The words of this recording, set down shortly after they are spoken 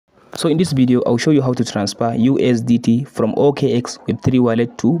So in this video, I'll show you how to transfer USDT from OKX Web3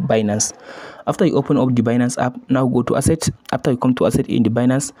 wallet to Binance. After you open up the Binance app, now go to Asset. After you come to Asset in the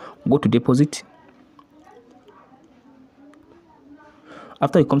Binance, go to Deposit.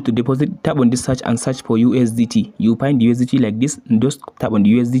 After you come to Deposit, tap on this search and search for USDT. You find the USDT like this, and just tap on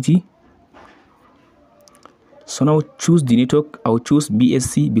the USDT. So now choose the network. I'll choose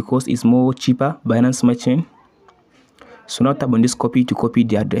BSC because it's more cheaper, Binance Smart Chain. So now tap on this copy to copy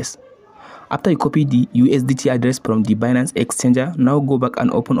the address. After you copy the USDT address from the Binance exchanger, now go back and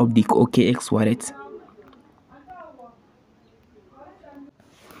open up the OKX wallet.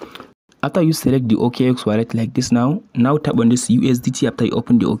 After you select the OKX wallet like this, now tap on this USDT after you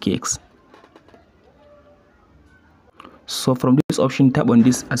open the OKX. So from this option, tap on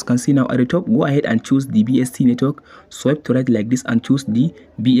this. As you can see now at the top, go ahead and choose the BSC network. Swipe to right like this and choose the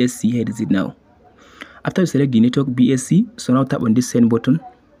BSC. Here is it now. After you select the network BSC, so now tap on this send button.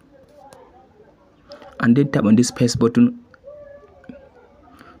 And then tap on this paste button.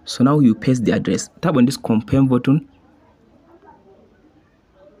 So now you paste the address. Tap on this confirm button.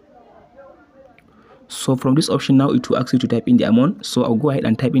 So from this option now it will ask you to type in the amount. So I'll go ahead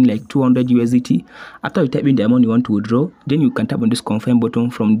and type in like 200 USDT. After you type in the amount you want to withdraw, then you can tap on this confirm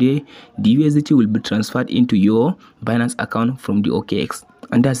button. From there, the USDT will be transferred into your Binance account from the OKX.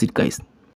 And that's it, guys.